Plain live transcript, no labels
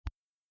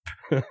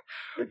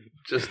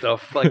Just a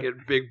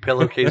fucking big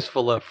pillowcase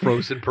full of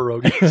frozen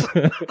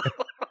pierogies.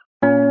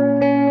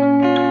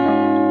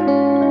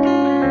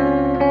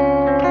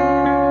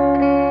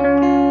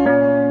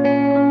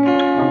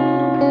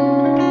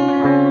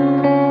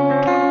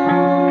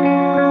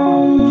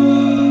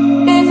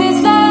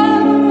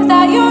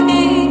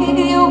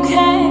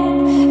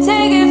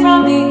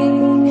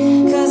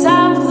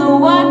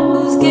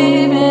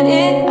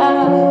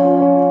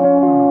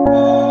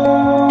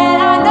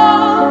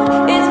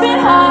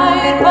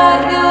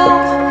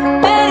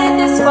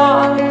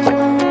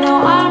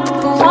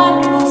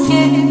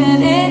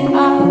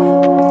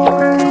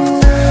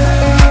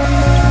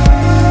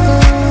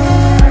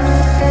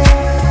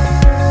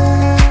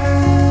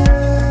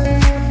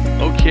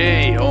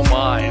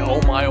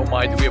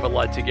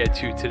 To get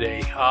to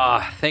today.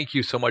 Thank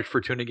you so much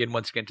for tuning in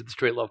once again to the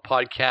Straight Love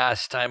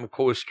Podcast. I'm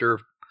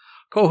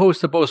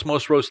co-host of Boast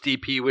Most Roast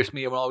DP. Wish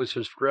me and always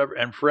forever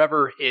and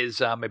forever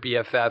is my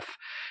BFF,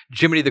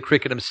 Jiminy the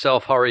Cricket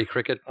himself. How are you,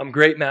 Cricket? I'm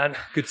great, man.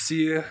 Good to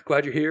see you.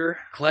 Glad you're here.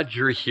 Glad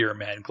you're here,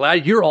 man.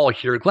 Glad you're all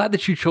here. Glad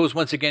that you chose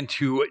once again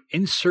to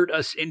insert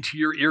us into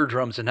your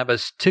eardrums and have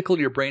us tickle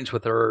your brains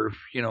with our,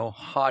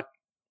 hot,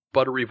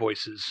 buttery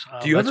voices.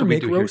 Do you ever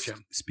make roast? Here,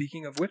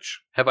 speaking of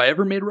which, have I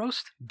ever made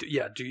roast? Do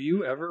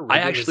you ever? I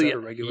actually,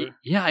 regular?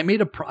 Yeah, I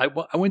made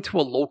I went to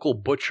a local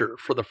butcher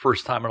for the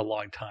first time in a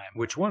long time.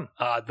 Which one?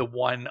 The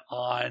one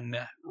on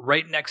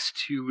right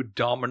next to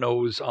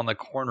Domino's on the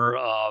corner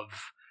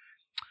of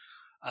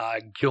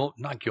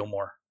not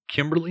Gilmore,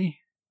 Kimberly.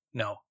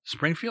 No,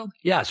 Springfield.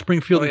 Yeah,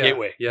 Springfield and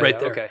Gateway. Yeah, right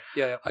there. Okay.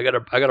 Yeah. I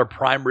got a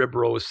prime rib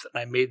roast,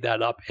 and I made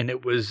that up, and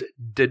it was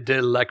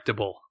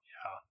delectable.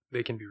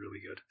 They can be really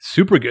good.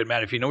 Super good,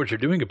 man, if you know what you're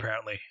doing,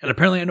 apparently. And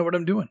apparently I know what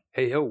I'm doing.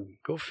 Hey, yo.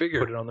 Go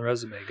figure. Put it on the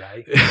resume,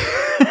 guy.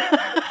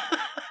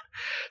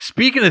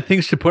 Speaking of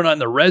things to put on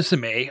the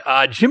resume,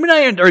 Jim and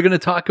I are going to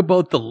talk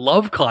about the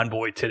Love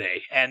Convoy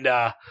today. And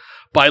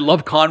by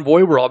Love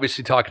Convoy, we're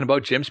obviously talking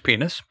about Jim's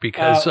penis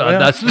because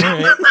that's...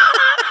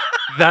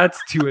 That's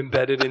too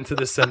embedded into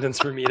the sentence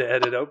for me to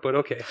edit out, but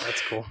okay,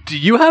 that's cool. Do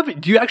you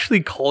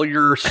actually call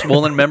your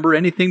swollen member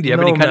anything? Do you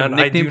have any kind of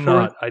nickname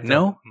for it? I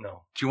don't.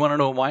 No. Do you want to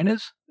know what mine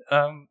is?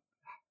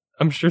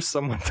 I'm sure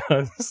someone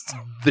does.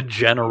 The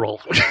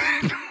General.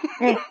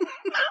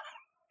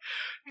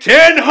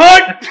 10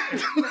 hot!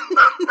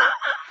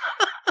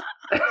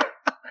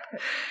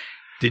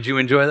 Did you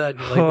enjoy that?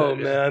 You like that?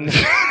 Man.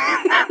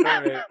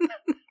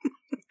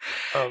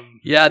 All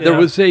right. There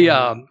was a...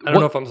 I don't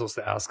know if I'm supposed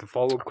to ask a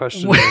follow-up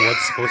question or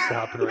what's supposed to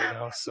happen right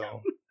now,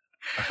 so...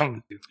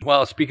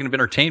 Well, speaking of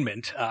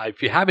entertainment,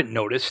 if you haven't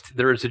noticed,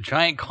 there is a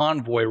giant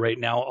convoy right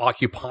now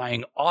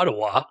occupying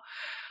Ottawa.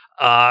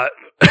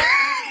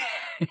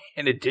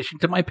 In addition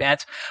to my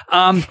pants.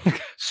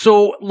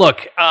 So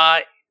look,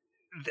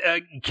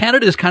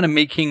 Canada is kind of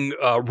making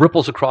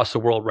ripples across the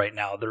world right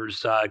now.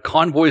 There's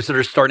convoys that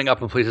are starting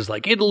up in places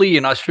like Italy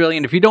and Australia.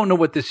 And if you don't know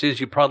what this is,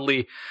 you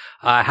probably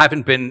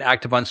haven't been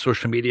active on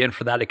social media. And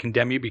for that, I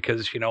condemn you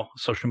because,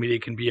 social media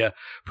can be a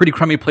pretty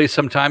crummy place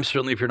sometimes,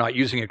 certainly if you're not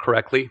using it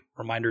correctly.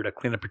 Reminder to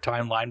clean up your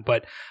timeline.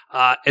 But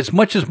as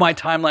much as my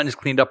timeline is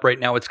cleaned up right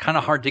now, it's kind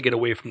of hard to get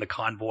away from the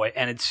convoy.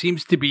 And it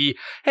seems to be,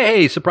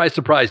 hey, surprise,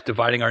 surprise,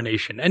 dividing our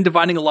nation and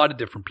dividing a lot of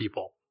different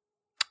people.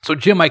 So,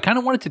 Jim, I kind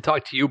of wanted to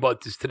talk to you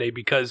about this today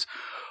because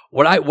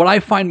what I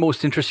find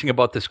most interesting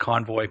about this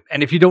convoy,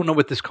 and if you don't know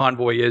what this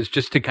convoy is,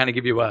 just to kind of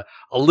give you a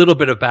little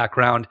bit of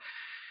background,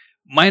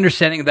 my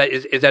understanding of that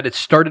is that it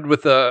started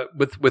with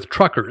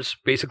truckers,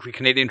 basically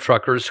Canadian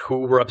truckers, who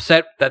were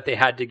upset that they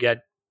had to get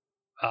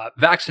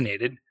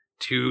vaccinated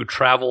to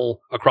travel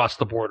across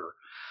the border.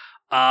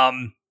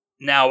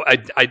 Now, I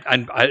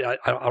don't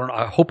know.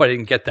 I hope I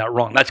didn't get that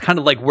wrong. That's kind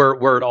of like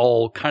where it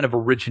all kind of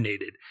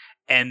originated.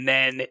 And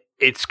then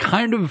it's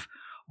kind of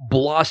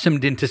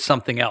blossomed into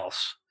something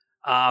else.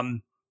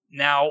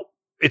 Now,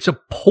 it's a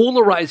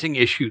polarizing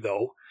issue,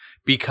 though,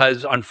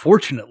 because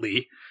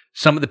unfortunately,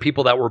 some of the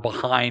people that were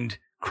behind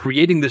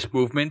creating this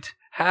movement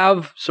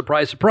have,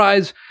 surprise,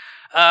 surprise,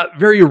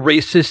 very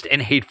racist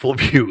and hateful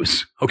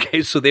views.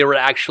 Okay, so they were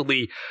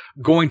actually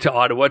going to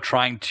Ottawa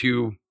trying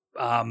to,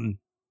 trying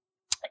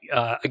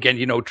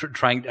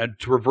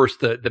to reverse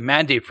the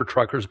mandate for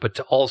truckers, but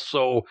to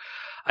also...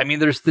 I mean,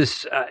 there's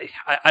this,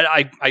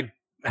 I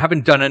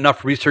haven't done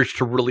enough research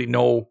to really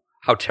know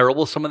how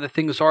terrible some of the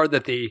things are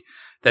that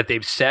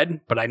they've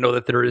said, but I know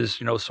that there is,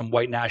 some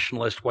white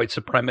nationalist, white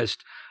supremacist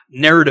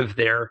narrative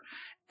there.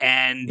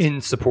 And in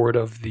support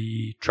of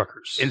the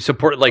truckers. In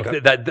support,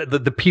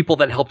 the people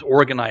that helped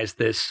organize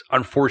this,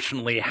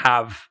 unfortunately,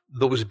 have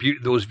those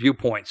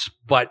viewpoints.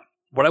 But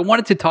what I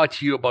wanted to talk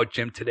to you about,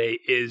 Jim, today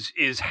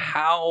is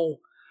how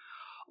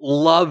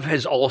love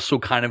has also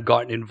kind of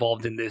gotten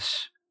involved in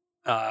this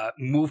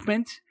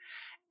movement,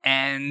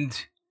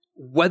 and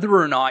whether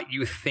or not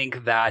you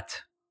think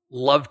that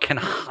love can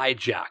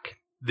hijack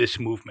this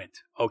movement.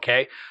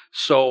 Okay,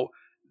 so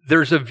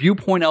there's a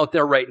viewpoint out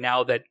there right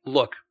now that,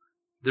 look,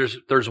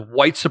 there's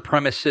white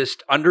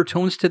supremacist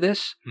undertones to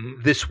this.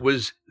 Mm-hmm. This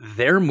was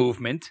their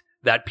movement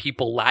that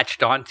people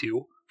latched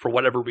onto for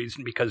whatever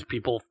reason, because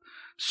people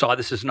saw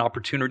this as an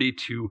opportunity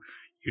to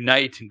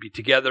unite and be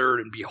together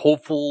and be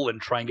hopeful and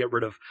try and get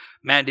rid of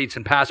mandates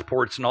and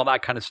passports and all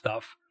that kind of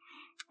stuff.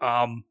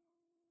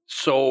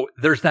 So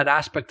there's that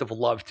aspect of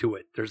love to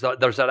it. There's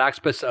that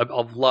aspect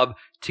of love,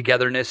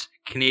 togetherness,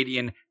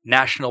 Canadian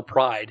national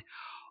pride.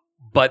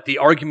 But the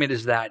argument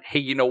is that, hey,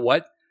 you know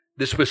what?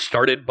 This was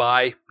started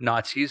by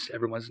Nazis.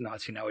 Everyone's a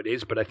Nazi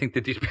nowadays, but I think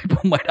that these people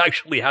might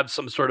actually have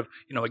some sort of,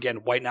 again,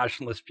 white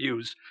nationalist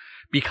views.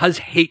 Because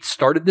hate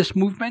started this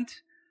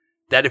movement,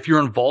 that if you're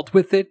involved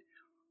with it,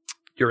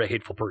 you're a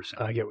hateful person.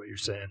 I get what you're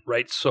saying.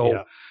 Right? So,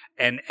 yeah.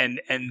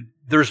 And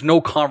there's no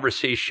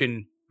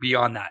conversation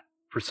beyond that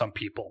for some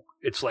people.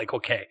 It's like,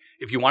 okay,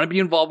 if you want to be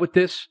involved with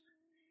this,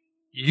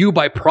 you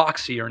by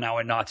proxy are now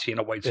a Nazi and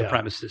a white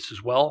supremacist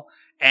as well.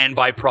 And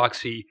by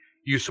proxy,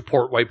 you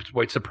support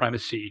white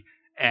supremacy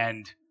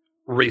and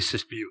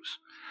racist views.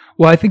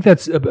 Well, I think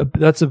that's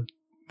a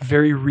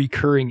very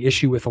recurring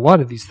issue with a lot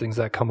of these things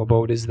that come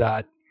about, is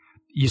that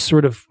you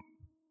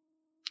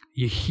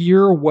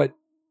hear what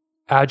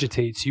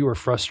agitates you or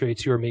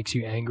frustrates you or makes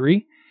you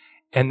angry.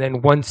 And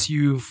then once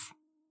you've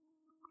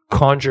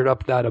conjured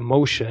up that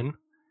emotion,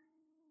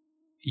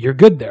 you're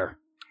good there.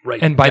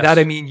 Right. And by that,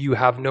 I mean,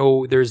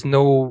 there's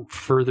no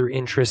further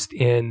interest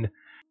in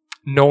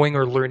knowing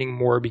or learning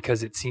more,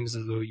 because it seems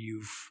as though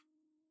you've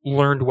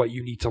learned what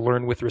you need to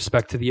learn with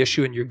respect to the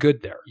issue and you're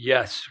good there.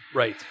 Yes.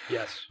 Right.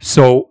 Yes.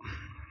 So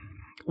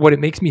what it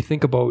makes me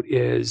think about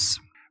is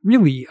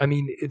really, I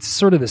mean, it's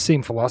sort of the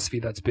same philosophy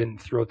that's been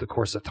throughout the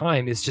course of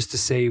time, is just to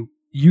say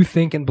you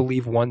think and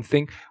believe one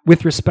thing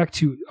with respect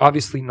to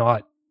obviously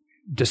not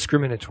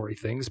discriminatory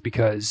things,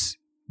 because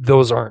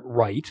those aren't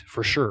right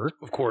for sure.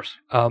 Of course.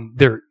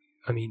 There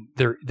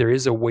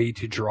is a way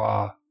to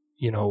draw,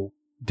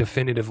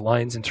 definitive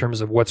lines in terms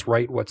of what's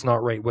right, what's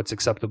not right, what's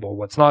acceptable,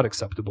 what's not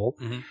acceptable.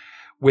 Mm-hmm.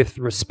 With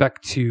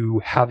respect to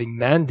having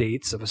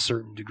mandates of a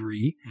certain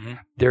degree, mm-hmm.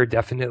 there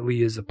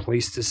definitely is a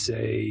place to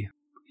say,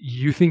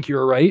 you think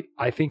you're right,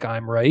 I think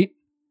I'm right.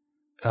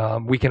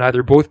 We can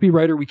either both be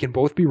right or we can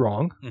both be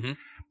wrong. Mm-hmm.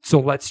 So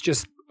let's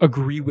just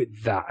agree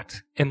with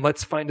that. And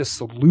let's find a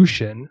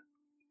solution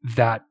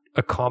that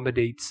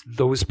accommodates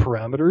those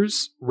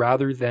parameters,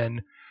 rather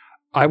than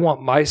I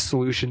want my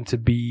solution to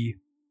be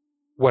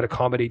what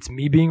accommodates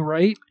me being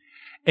right,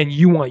 and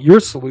you want your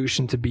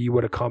solution to be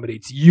what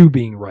accommodates you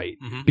being right.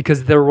 Mm-hmm.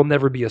 Because there will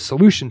never be a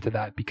solution to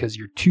that, because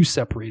you're too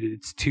separated.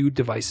 It's too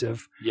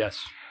divisive.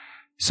 Yes.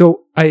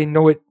 So I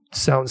know it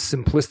sounds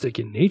simplistic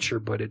in nature,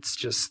 but it's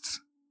just,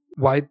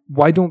 why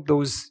don't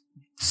those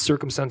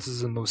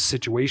circumstances and those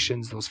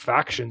situations, those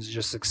factions,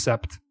 just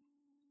accept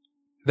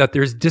that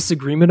there's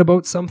disagreement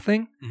about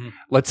something? Mm-hmm.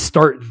 Let's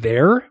start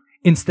there,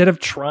 instead of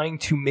trying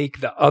to make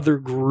the other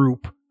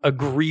group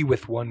agree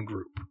with one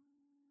group.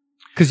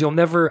 Because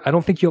I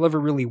don't think you'll ever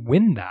really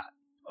win that.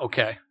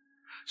 Okay.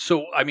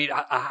 So, I mean,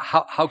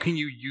 how can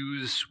you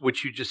use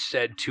what you just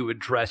said to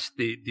address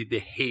the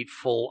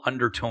hateful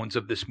undertones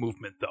of this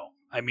movement, though?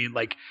 I mean,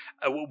 like,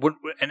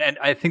 and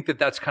I think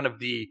that's kind of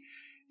the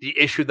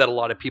issue that a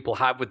lot of people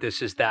have with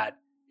this, is that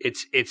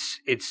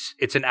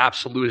it's an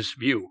absolutist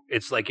view.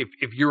 It's like,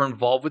 if you're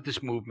involved with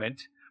this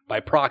movement by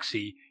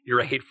proxy, you're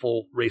a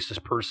hateful,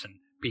 racist person,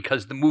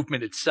 because the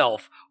movement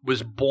itself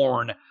was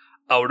born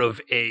out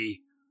of a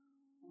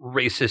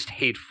racist,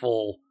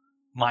 hateful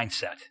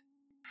mindset.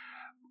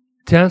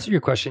 To answer your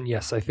question,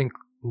 yes, I think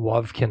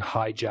love can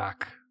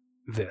hijack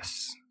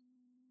this.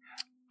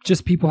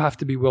 Just people have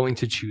to be willing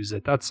to choose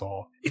it. That's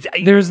all.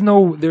 There's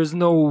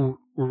no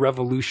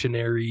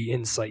revolutionary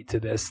insight to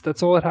this.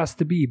 That's all it has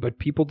to be. But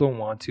people don't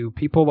want to.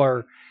 People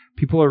are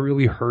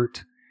really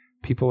hurt.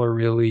 People are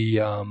really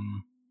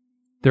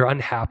they're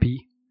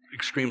unhappy.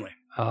 Extremely.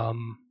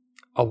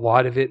 A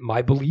lot of it,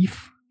 my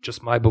belief,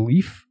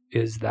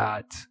 is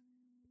that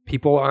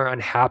people are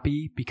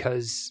unhappy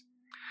because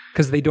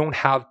they don't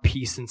have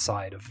peace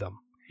inside of them.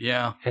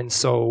 Yeah. And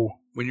so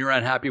when you're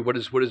unhappy, what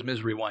does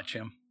misery want,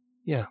 Jim?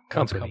 Yeah,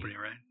 company,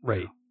 right?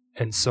 Right. Yeah.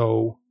 And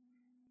so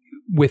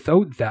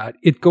without that,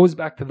 it goes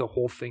back to the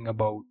whole thing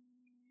about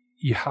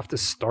you have to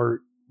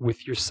start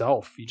with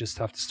yourself. You just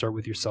have to start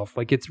with yourself.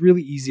 Like, it's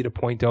really easy to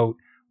point out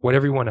what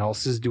everyone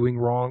else is doing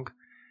wrong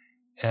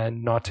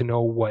and not to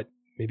know what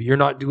maybe you're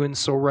not doing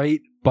so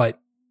right, but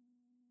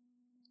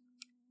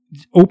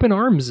open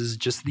arms is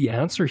just the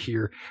answer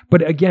here.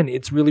 But again,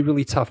 it's really,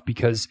 really tough,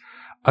 because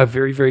a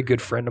very, very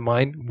good friend of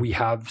mine, we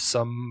have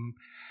some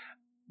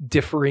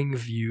differing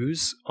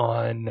views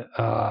on,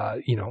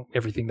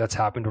 everything that's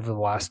happened over the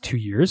last 2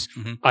 years.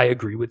 Mm-hmm. I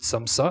agree with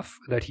some stuff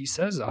that he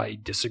says. I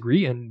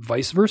disagree, and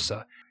vice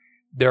versa.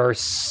 There are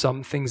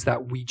some things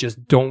that we just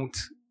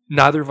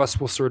neither of us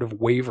will sort of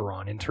waver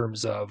on in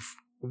terms of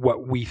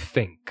what we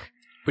think.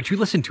 But you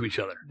listen to each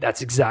other.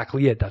 That's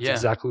exactly it. That's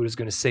exactly what I was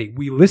going to say.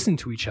 We listen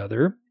to each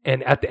other,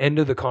 and at the end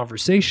of the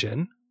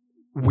conversation,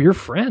 we're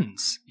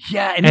friends.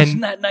 Yeah, and isn't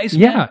that nice?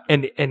 Yeah,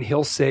 man? And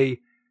he'll say,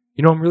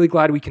 I'm really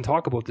glad we can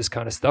talk about this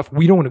kind of stuff.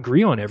 We don't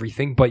agree on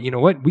everything, but you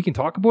know what? We can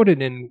talk about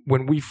it. And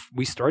when we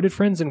started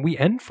friends and we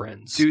end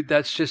friends. Dude,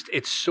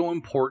 it's so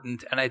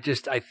important. And I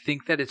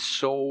think that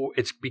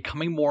it's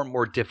becoming more and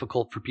more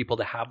difficult for people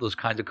to have those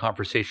kinds of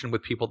conversations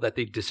with people that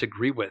they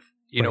disagree with,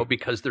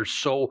 because they're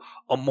so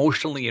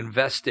emotionally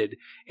invested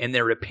in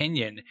their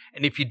opinion.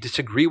 And if you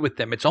disagree with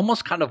them, it's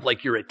almost kind of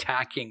like you're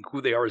attacking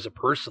who they are as a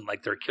person,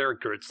 like their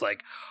character. It's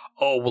like,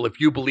 oh, well, if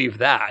you believe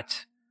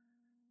that,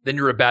 then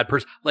you're a bad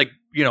person. Like,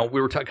 we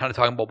were kind of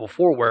talking about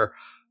before, where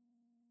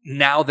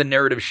now the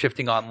narrative is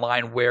shifting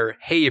online where,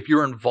 hey, if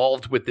you're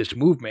involved with this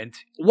movement,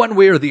 one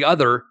way or the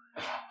other,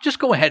 just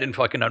go ahead and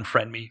fucking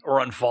unfriend me or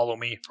unfollow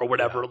me or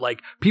whatever. Yeah.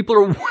 Like, people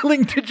are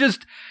willing to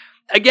just,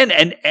 again,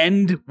 and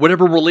end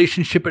whatever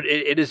relationship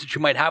it is that you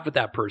might have with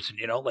that person,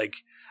 like,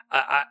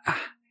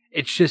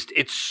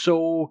 it's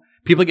so,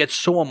 people get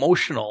so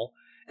emotional,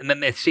 and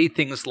then they say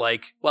things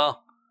like,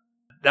 well,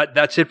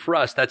 that's it for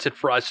us. That's it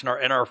for us in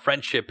our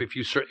friendship. If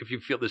you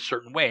feel this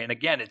certain way, and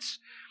again, it's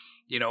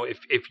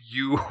if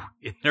you,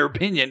 in their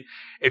opinion,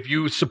 if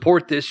you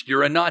support this,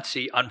 you're a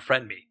Nazi.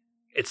 Unfriend me.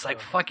 It's like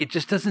fuck. It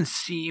just doesn't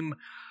seem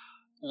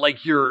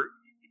like you're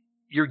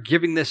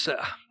giving this.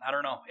 I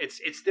don't know.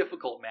 It's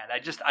difficult, man.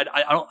 I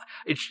don't.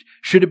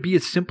 Should it be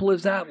as simple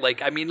as that?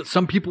 Like, I mean,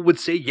 some people would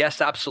say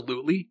yes,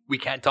 absolutely. We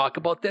can't talk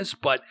about this,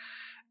 but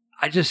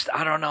I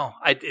don't know.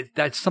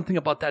 That's something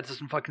about that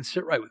doesn't fucking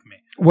sit right with me.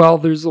 Well,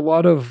 there's a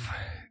lot of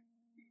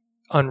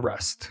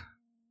unrest,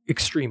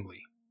 extremely.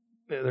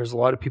 There's a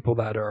lot of people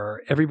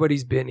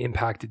everybody's been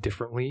impacted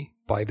differently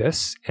by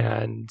this,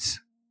 and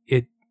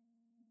it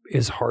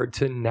is hard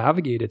to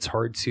navigate. It's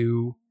hard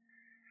to,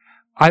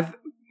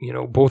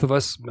 both of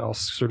us, I'll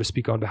sort of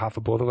speak on behalf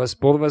of both of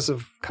us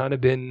have kind of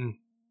been,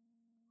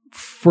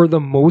 for the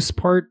most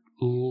part,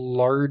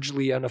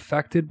 largely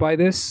unaffected by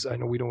this. I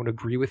know we don't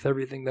agree with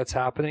everything that's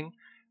happening,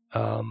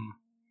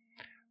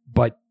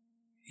 but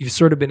you've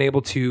sort of been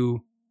able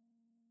to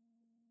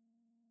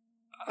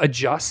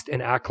adjust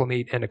and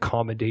acclimate and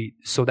accommodate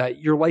so that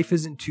your life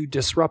isn't too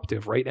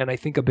disruptive, right? And I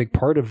think a big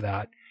part of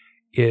that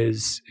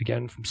is,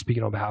 again, from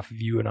speaking on behalf of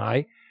you and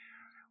I,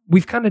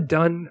 we've kind of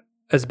done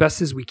as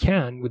best as we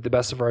can with the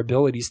best of our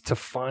abilities to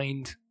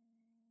find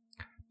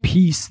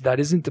peace that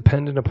isn't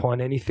dependent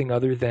upon anything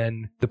other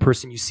than the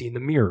person you see in the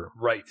mirror.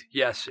 Right.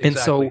 Yes, exactly. And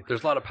so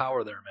there's a lot of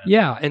power there, man.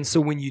 Yeah. And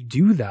so when you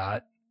do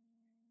that,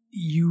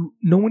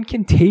 no one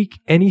can take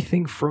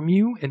anything from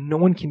you and no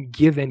one can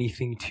give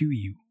anything to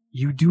you.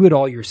 You do it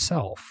all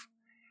yourself.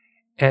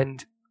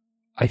 And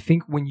I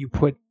think when you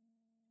put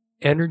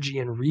energy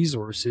and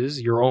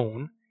resources, your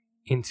own,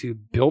 into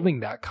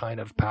building that kind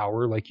of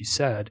power, like you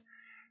said,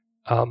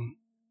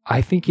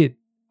 I think it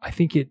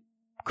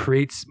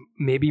creates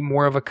maybe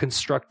more of a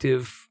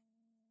constructive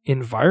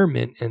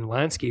environment and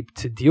landscape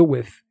to deal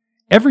with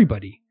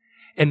everybody.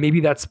 And maybe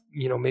that's,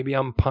 maybe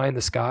I'm pie in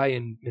the sky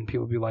and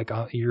people be like,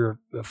 oh, you're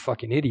a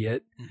fucking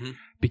idiot,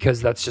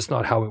 because that's just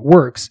not how it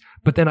works.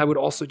 But then I would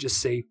also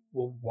just say,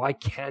 well, why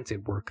can't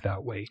it work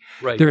that way?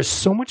 Right. There's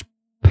so much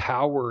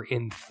power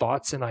in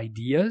thoughts and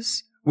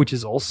ideas, which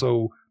is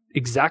also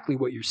exactly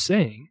what you're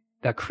saying,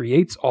 that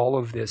creates all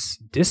of this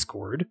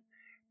discord,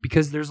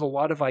 because there's a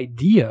lot of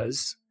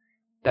ideas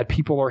that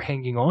people are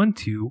hanging on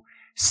to,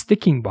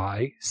 sticking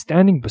by,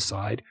 standing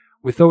beside,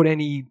 without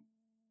any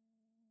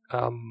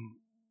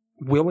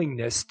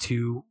willingness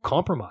to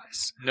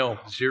compromise. No,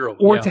 zero.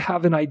 Or to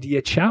have an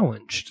idea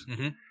challenged.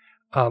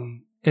 Mm-hmm.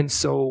 And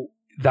so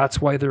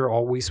that's why there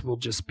always will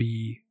just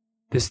be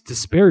this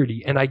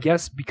disparity. And I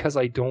guess because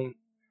I don't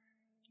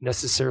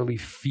necessarily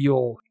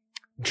feel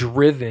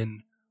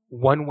driven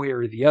one way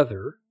or the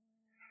other,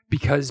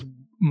 because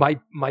my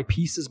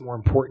peace is more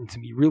important to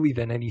me really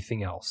than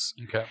anything else.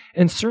 Okay.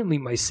 And certainly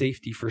my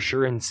safety for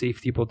sure, and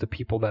safety about the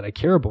people that I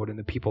care about and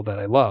the people that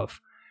I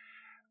love.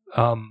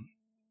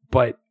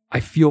 But I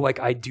feel like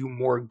I do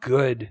more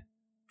good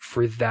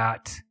for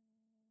that,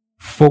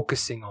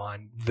 focusing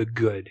on the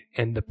good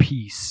and the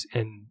peace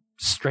and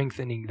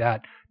strengthening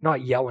that,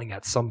 not yelling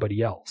at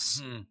somebody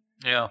else.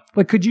 Yeah.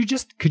 Like, could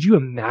you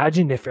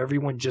imagine if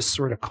everyone just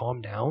sort of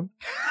calmed down?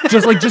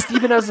 just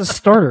even as a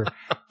starter,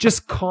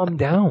 just calm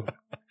down.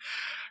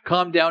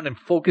 Calm down and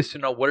focus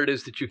on what it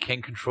is that you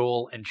can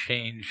control and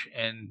change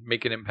and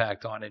make an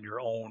impact on in your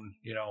own,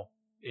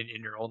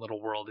 in your own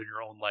little world, in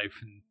your own life,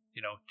 and,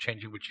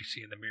 changing what you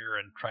see in the mirror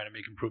and trying to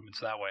make improvements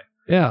that way.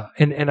 Yeah.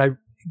 And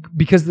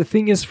because the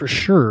thing is for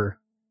sure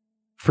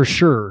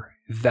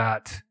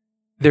that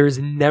there is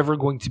never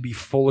going to be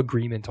full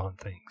agreement on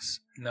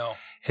things. No.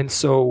 And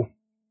so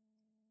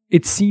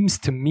it seems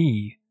to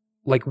me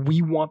like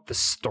we want the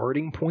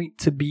starting point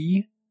to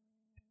be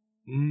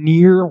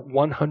near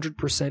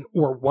 100%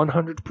 or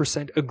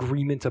 100%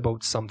 agreement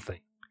about something.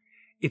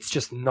 It's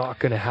just not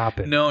going to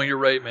happen. No, you're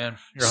right, man.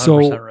 You're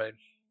 100% right.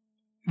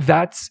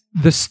 That's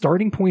the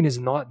starting point. Is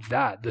not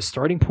that. The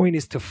starting point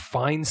is to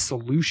find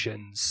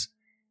solutions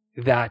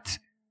that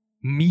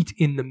meet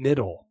in the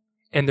middle.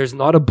 And there's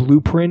not a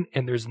blueprint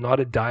and there's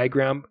not a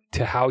diagram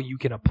to how you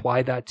can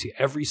apply that to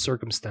every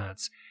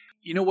circumstance.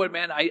 You know what,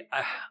 man? I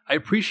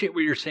appreciate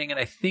what you're saying, and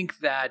I think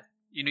that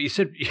you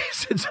said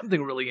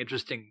something really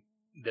interesting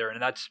there,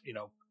 and that's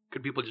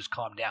could people just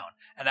calm down?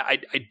 And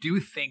I do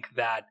think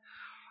that,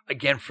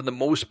 again, for the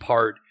most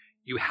part,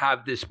 you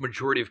have this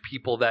majority of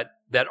people that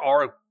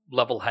are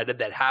level-headed,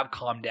 that have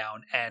calmed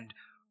down, and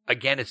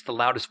again, it's the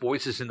loudest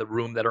voices in the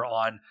room that are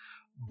on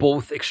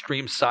both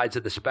extreme sides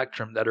of the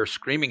spectrum that are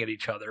screaming at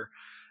each other,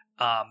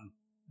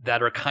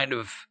 that are kind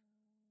of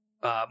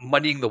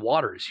muddying the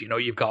waters.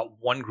 You've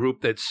got one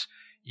group that's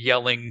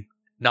yelling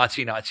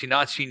Nazi, Nazi,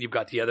 Nazi, and you've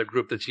got the other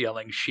group that's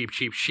yelling sheep,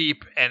 sheep,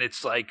 sheep, and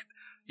it's like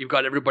you've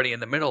got everybody in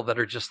the middle that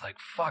are just like,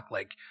 fuck,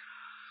 like,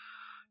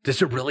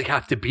 does it really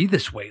have to be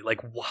this way?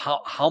 Like,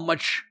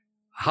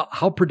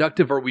 how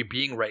productive are we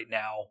being right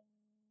now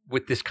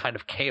with this kind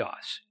of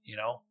chaos?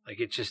 Like,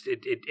 it just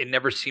it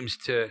never seems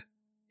to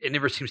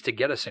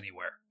get us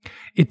anywhere.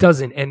 It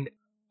doesn't. And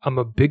I'm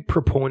a big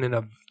proponent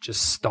of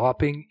just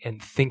stopping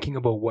and thinking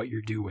about what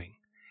you're doing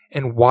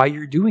and why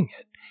you're doing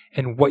it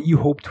and what you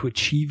hope to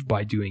achieve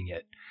by doing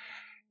it.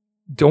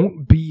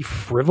 Don't be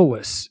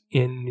frivolous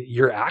in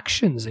your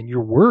actions and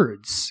your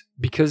words,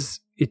 because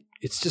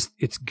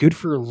it's good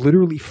for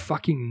literally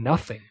fucking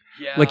nothing.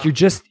 Yeah. Like you're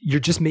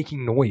just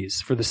making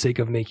noise for the sake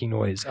of making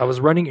noise. I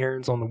was running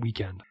errands on the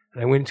weekend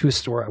and I went into a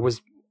store. I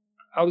was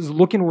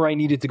looking where I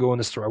needed to go in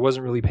the store. I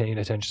wasn't really paying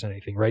attention to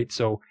anything, right?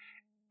 So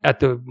at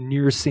the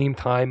near same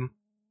time,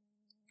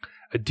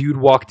 a dude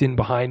walked in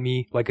behind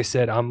me. Like I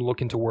said, I'm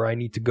looking to where I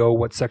need to go,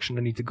 what section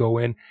I need to go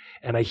in.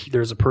 And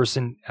there's a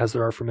person, as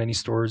there are for many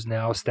stores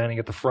now, standing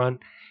at the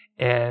front.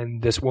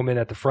 And this woman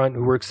at the front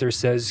who works there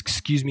says,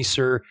 "Excuse me,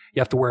 sir, you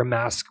have to wear a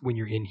mask when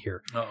you're in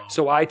here." Uh-oh.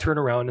 So I turn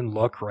around and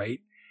look,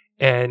 right?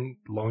 And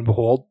lo and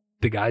behold,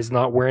 the guy's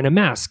not wearing a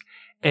mask.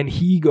 And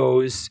he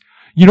goes,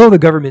 "The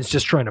government's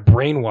just trying to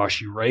brainwash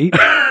you, right?"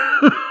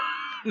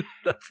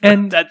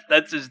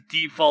 That's his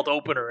default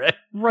opener, right?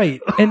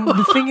 Right. And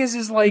the thing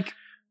is like,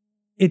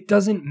 it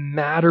doesn't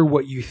matter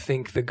what you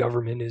think the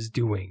government is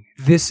doing.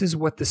 This is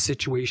what the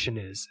situation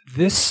is.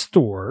 This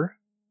store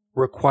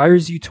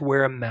requires you to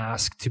wear a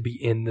mask to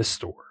be in the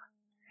store.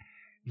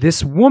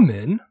 This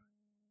woman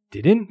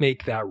didn't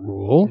make that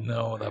rule.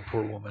 No, that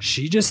poor woman.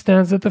 She just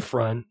stands at the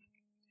front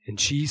and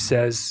she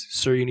says,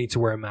 "Sir, you need to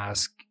wear a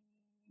mask."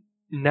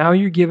 Now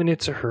you're giving it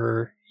to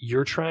her.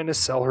 You're trying to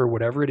sell her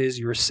whatever it is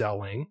you're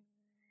selling.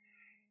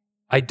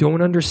 I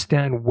don't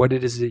understand what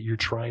it is that you're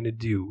trying to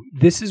do.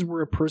 This is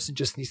where a person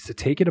just needs to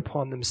take it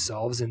upon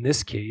themselves, in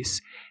this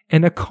case,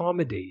 and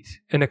accommodate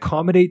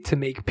to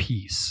make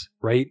peace,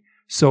 right?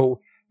 So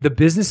the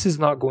business is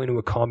not going to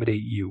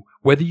accommodate you.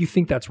 Whether you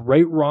think that's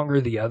right, wrong, or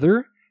the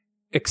other,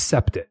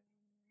 accept it.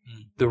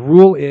 The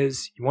rule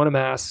is, you want a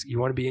mask, you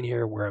want to be in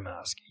here, wear a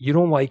mask. You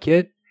don't like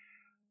it,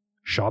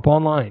 shop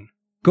online.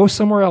 Go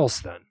somewhere else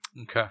then.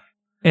 Okay.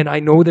 And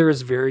I know there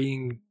is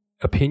varying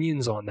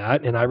opinions on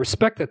that, and I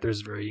respect that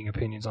there's varying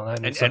opinions on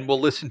that. And we'll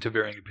listen to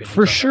varying opinions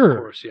for sure, that,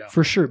 of course, yeah.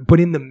 For sure. But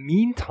in the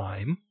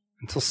meantime,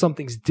 until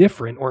something's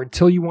different, or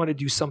until you want to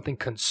do something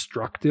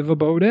constructive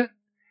about it,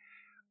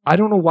 I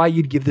don't know why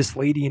you'd give this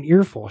lady an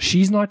earful.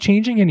 She's not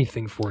changing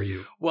anything for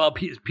you. Well,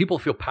 people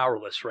feel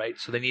powerless, right?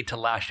 So they need to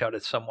lash out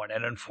at someone.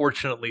 And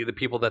unfortunately, the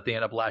people that they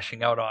end up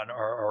lashing out on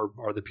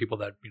are the people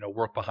that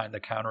work behind the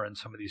counter in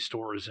some of these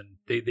stores, and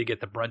they get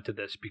the brunt of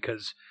this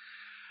because,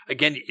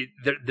 again,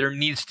 there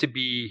needs to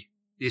be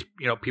these.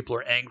 People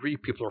are angry,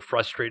 people are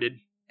frustrated,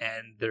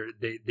 and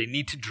they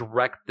need to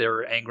direct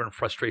their anger and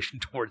frustration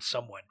towards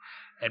someone.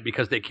 And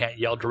because they can't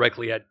yell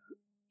directly at,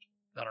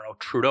 I don't know,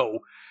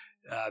 Trudeau.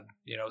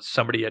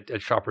 Somebody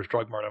at Shoppers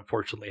Drug Mart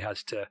unfortunately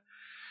has to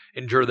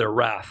endure their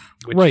wrath,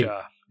 which, right.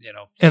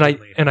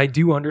 And I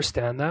do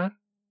understand that,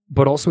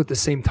 but also at the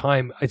same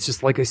time, it's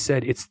just like I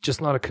said, it's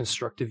just not a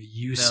constructive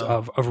use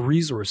of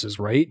resources,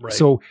 right?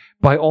 So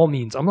by all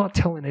means, I'm not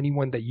telling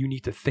anyone that you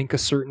need to think a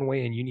certain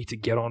way and you need to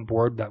get on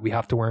board that we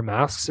have to wear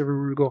masks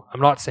everywhere we go.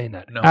 I'm not saying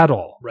that at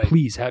all. Right.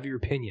 Please have your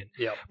opinion.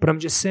 Yeah. But I'm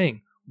just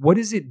saying, what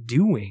is it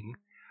doing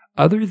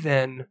other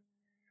than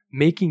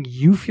making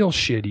you feel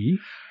shitty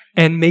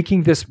and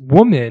making this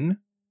woman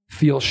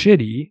feel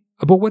shitty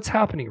about what's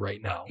happening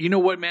right now? You know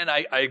what, man?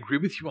 I agree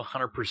with you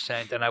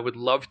 100%. And I would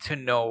love to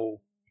know,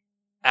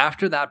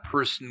 after that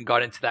person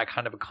got into that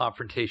kind of a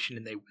confrontation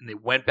and they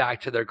went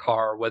back to their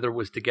car, whether it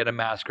was to get a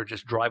mask or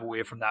just drive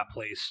away from that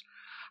place,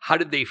 how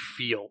did they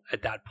feel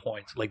at that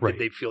point? Like, right. Did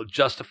they feel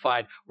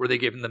justified? Were they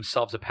giving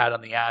themselves a pat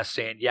on the ass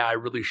saying, yeah, I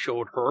really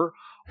showed her?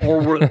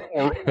 Or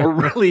or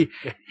really,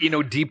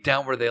 deep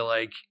down were they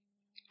like,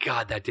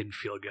 God, that didn't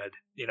feel good.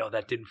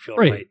 That didn't feel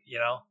right.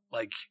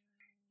 Like,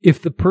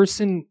 if the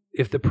person,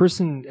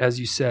 as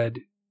you said,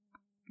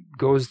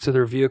 goes to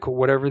their vehicle,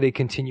 whatever they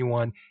continue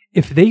on,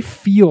 if they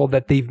feel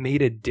that they've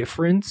made a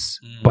difference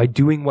by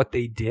doing what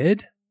they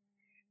did,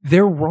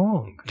 they're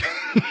wrong.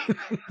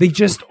 They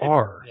just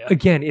are. Yeah.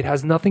 Again, it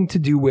has nothing to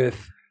do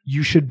with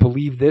you should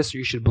believe this or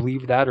you should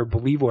believe that or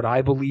believe what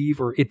I believe,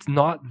 or it's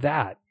not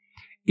that.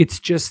 It's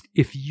just,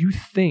 if you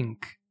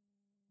think,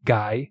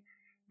 guy,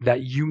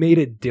 that you made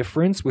a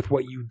difference with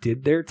what you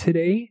did there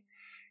today,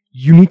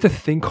 you need to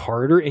think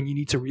harder and you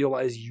need to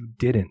realize you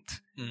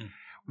didn't.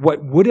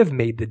 What would have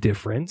made the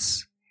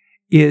difference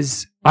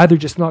is either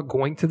just not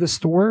going to the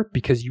store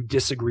because you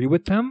disagree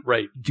with them.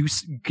 Right.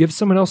 Give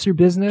someone else your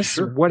business,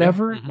 Sure.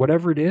 whatever, Mm-hmm.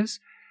 whatever it is.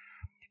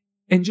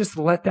 And just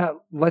let that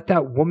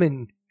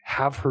woman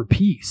have her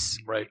peace.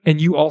 Right.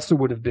 And you also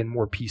would have been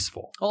more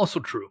peaceful. Also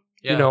true.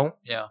 Yeah. You know?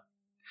 Yeah.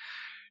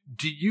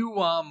 Do you,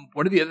 one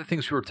of the other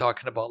things we were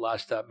talking about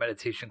last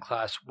meditation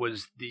class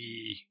was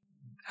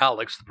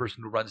Alex, the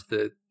person who runs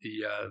the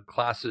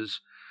classes,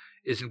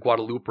 is in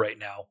Guadeloupe right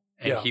now.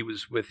 And he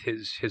was with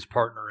his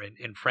partner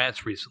in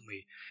France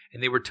recently.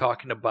 And they were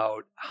talking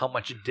about how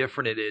much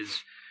different it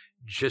is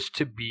just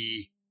to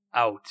be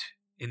out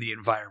in the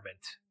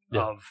environment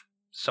of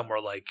somewhere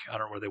like, I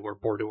don't know where they were,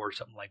 Bordeaux or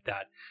something like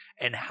that.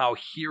 And how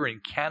here in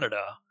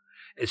Canada,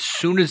 as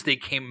soon as they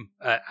came,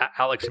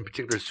 Alex in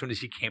particular, as soon as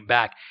he came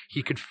back,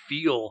 he could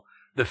feel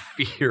the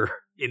fear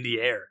in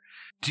the air.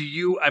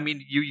 You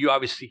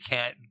obviously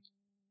can't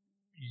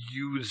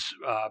use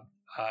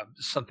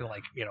something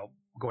like,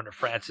 going to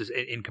France is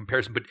in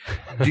comparison, but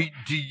do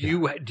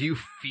you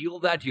feel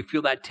that? Do you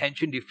feel that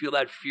tension? Do you feel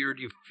that fear?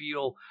 Do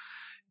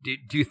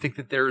you think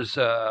that there's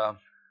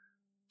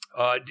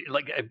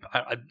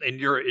in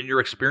your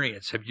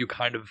experience, have you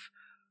kind of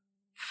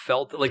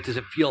felt like,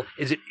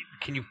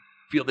 can you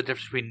feel the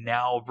difference between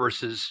now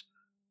versus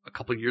a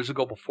couple of years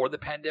ago before the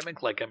pandemic?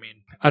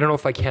 I don't know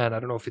if I can. I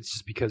don't know if it's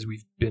just because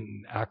we've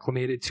been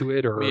acclimated to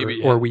it, or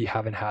maybe, or we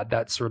haven't had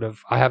that sort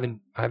of. I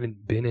haven't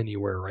been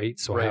anywhere, right?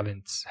 So I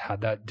haven't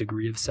had that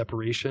degree of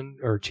separation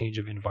or change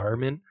of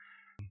environment.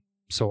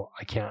 So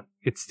I can't.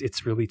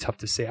 It's really tough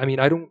to say. I mean,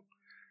 I don't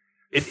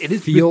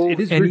feel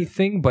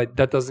anything, but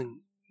that doesn't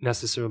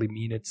necessarily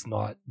mean it's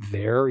not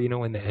there.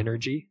 In the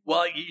energy.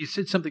 Well, you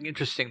said something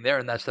interesting there,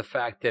 and that's the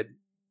fact that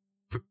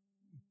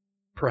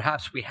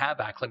perhaps we have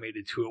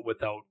acclimated to it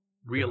without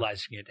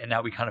realizing it. And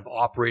now we kind of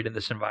operate in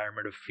this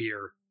environment of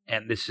fear,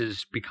 and this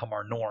has become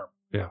our norm.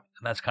 Yeah.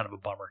 And that's kind of a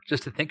bummer.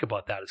 Just to think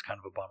about that is kind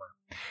of a bummer.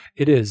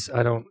 It is.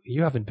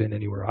 You haven't been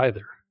anywhere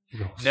either.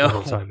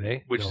 No, time, eh?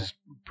 Which is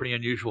pretty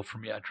unusual for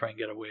me. I try and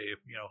get away,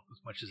 as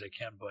much as I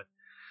can, but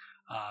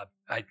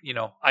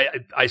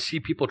I see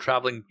people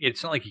traveling.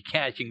 It's not like you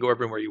can't, you can go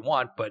everywhere you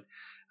want, but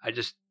I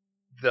just,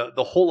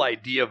 the whole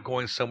idea of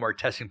going somewhere,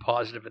 testing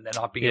positive, and then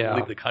not being able to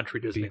leave the country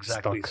doesn't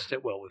exactly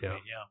sit well with me.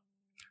 Yeah.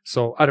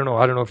 So I don't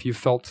know if you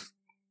felt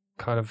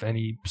kind of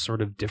any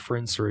sort of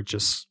difference, or it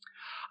just.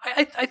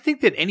 I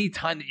think that any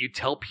time that you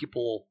tell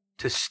people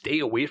to stay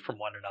away from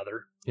one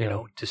another,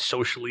 to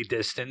socially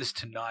distance,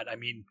 to not. I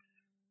mean,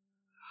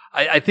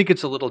 I think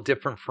it's a little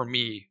different for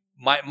me.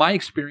 My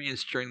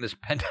experience during this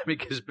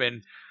pandemic has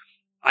been.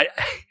 I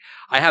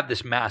have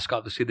this mask,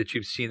 obviously, that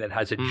you've seen that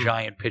has a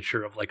giant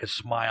picture of like a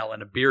smile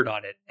and a beard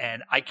on it.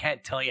 And I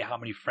can't tell you how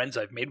many friends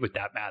I've made with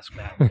that mask,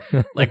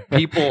 man. Like,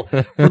 people,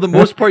 for the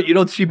most part, you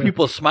don't see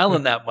people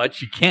smiling that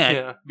much. You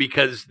can't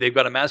because they've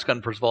got a mask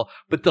on, first of all.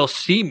 But they'll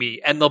see me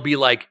and they'll be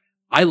like,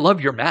 I love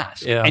your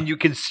mask. Yeah. And you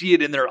can see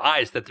it in their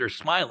eyes that they're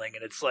smiling.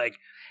 And it's like,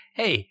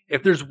 hey,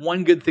 if there's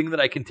one good thing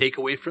that I can take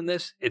away from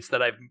this, it's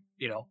that I've,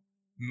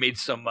 made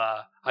some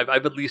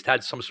I've at least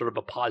had some sort of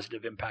a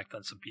positive impact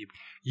on some people.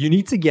 You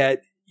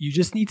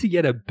just need to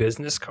get a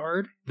business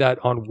card that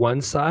on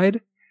one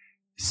side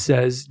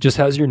just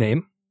has your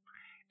name,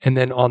 and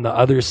then on the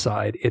other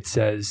side it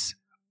says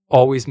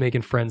always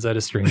making friends out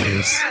of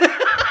strangers.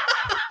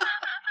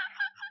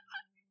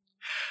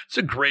 It's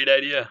a great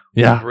idea.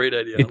 Yeah. Great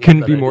idea. It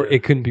couldn't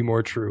be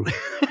more true.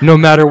 No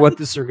matter what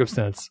the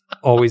circumstance,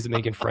 always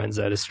making friends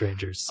out of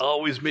strangers.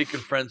 Always making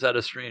friends out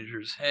of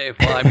strangers. Hey,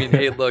 well, I mean,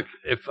 hey, look,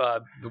 if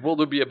the world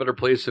would be a better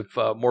place if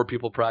more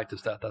people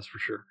practice that's for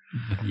sure.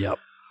 Yep.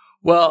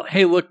 Well,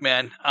 hey, look,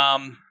 man,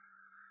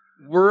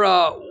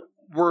 we're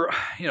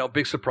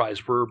big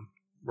surprise. We're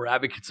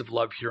advocates of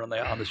love here on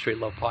the Straight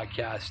Love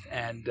Podcast,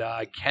 and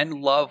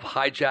can love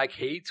hijack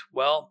hate?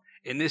 Well,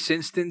 in this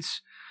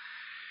instance,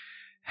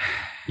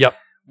 yep.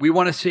 We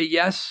want to say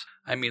yes.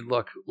 I mean,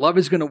 look, love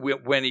is going to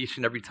win each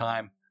and every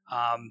time.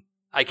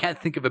 I can't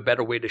think of a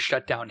better way to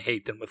shut down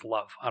hate than with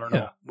love. I don't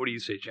know. What do you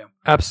say, Jim?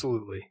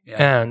 Absolutely.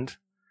 Yeah. And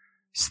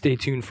stay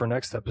tuned for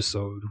next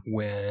episode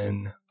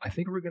when I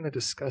think we're going to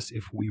discuss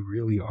if we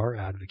really are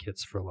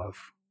advocates for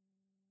love.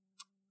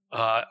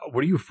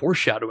 What are you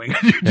foreshadowing?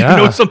 Do you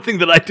know something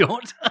that I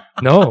don't?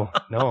 No.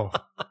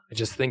 I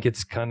just think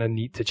it's kind of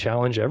neat to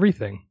challenge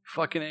everything.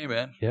 Fucking A,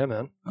 man. Yeah,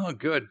 man. Oh,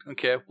 good.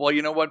 Okay. Well,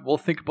 you know what? We'll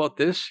think about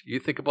this. You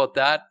think about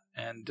that.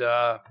 And,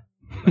 I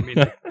mean,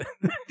 at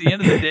the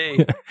end of the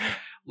day,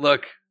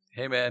 look,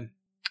 hey, man,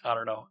 I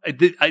don't know.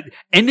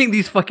 Ending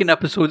these fucking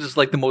episodes is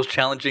like the most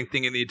challenging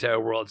thing in the entire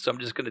world. So I'm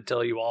just going to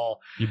tell you all.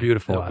 You're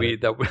beautiful.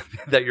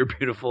 That you're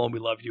beautiful and we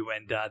love you.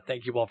 And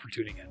thank you all for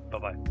tuning in.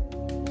 Bye-bye.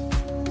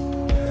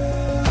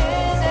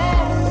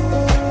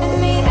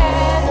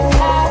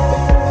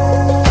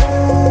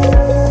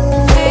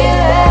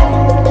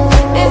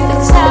 If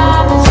it's time